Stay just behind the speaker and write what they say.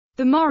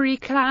The Mōri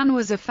clan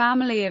was a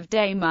family of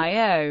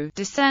daimyō,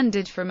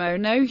 descended from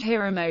Ono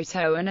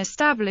Hiromoto and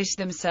established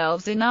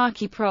themselves in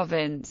Aki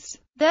Province.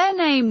 Their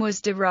name was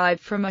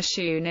derived from a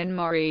shun in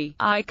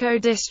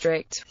Mōri-shi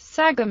district,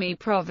 Sagami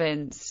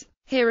Province.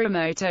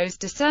 Hiromoto's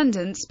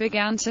descendants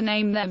began to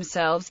name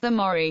themselves the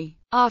Mōri.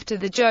 After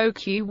the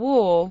Jokyu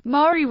War,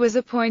 Mōri was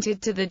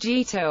appointed to the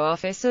Jito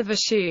office of a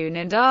shun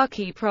in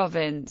Aki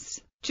Province.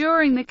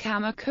 During the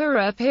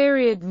Kamakura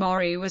period,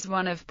 Mōri was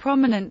one of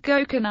prominent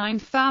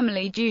Gokunin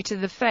family due to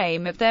the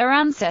fame of their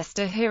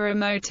ancestor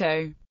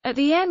Hiromoto. At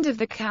the end of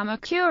the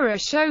Kamakura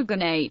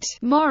shogunate,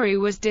 Mōri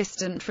was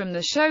distant from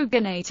the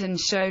shogunate and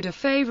showed a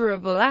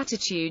favorable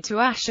attitude to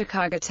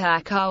Ashikaga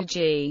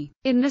Takuji.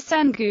 In the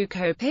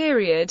Sengoku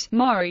period,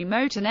 Mōri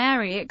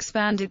Motonari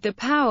expanded the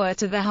power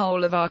to the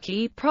whole of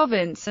Aki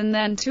Province and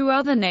then to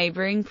other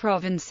neighboring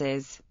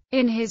provinces.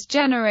 In his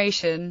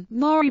generation,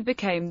 Mōri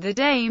became the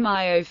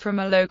daimyō from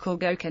a local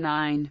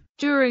Gokunin.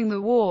 During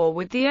the war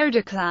with the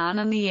Oda clan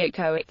and the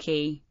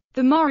Ikoiki,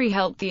 the Mōri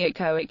helped the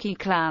Ikoiki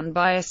clan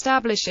by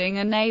establishing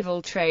a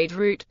naval trade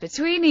route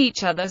between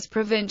each other's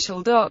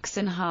provincial docks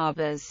and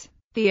harbors.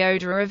 The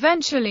Oda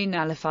eventually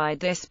nullified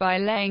this by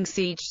laying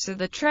siege to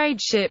the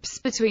trade ships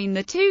between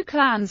the two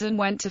clans and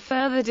went to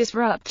further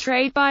disrupt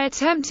trade by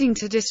attempting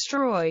to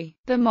destroy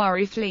the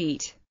Mōri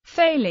fleet,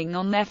 failing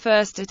on their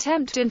first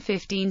attempt in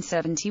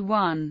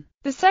 1571.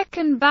 The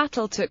second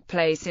battle took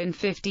place in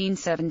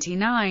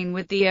 1579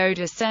 with the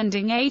Oda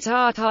sending 8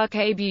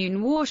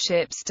 Attribution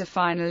warships to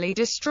finally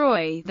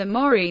destroy the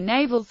Mōri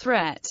naval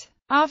threat.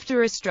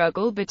 After a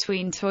struggle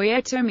between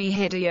Toyotomi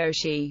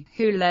Hideyoshi,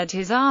 who led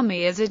his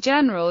army as a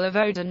general of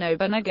Oda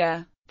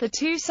Nobunaga, the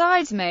two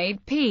sides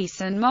made peace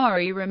and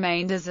Mōri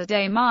remained as a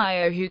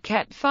daimyō who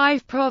kept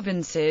 5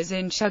 provinces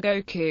in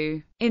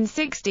Chugoku. In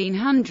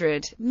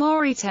 1600,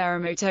 Mōri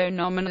Hiromoto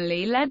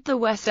nominally led the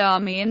West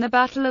Army in the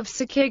Battle of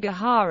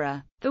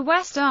Sekigahara. The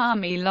West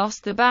Army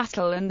lost the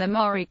battle and the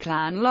Mōri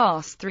clan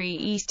lost 3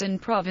 eastern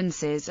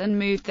provinces and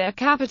moved their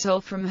capital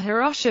from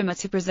Hiroshima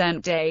to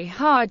present-day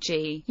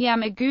Haji,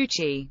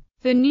 Yamaguchi.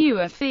 The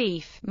newer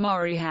fief,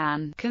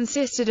 Mōri-han,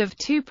 consisted of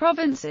 2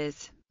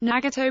 provinces,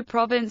 Nagato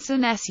Province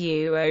and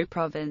Suo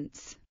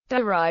Province.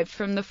 Derived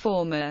from the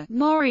former,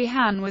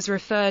 Mōri-han was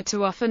referred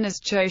to often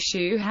as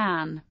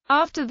Choshu-han.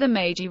 After the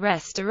Meiji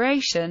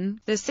Restoration,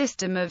 the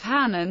system of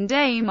han and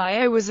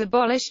daimyō was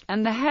abolished,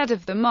 and the head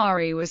of the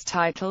Mōri was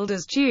titled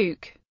as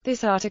duke.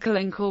 This article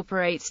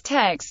incorporates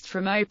text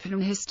from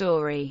Open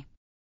History.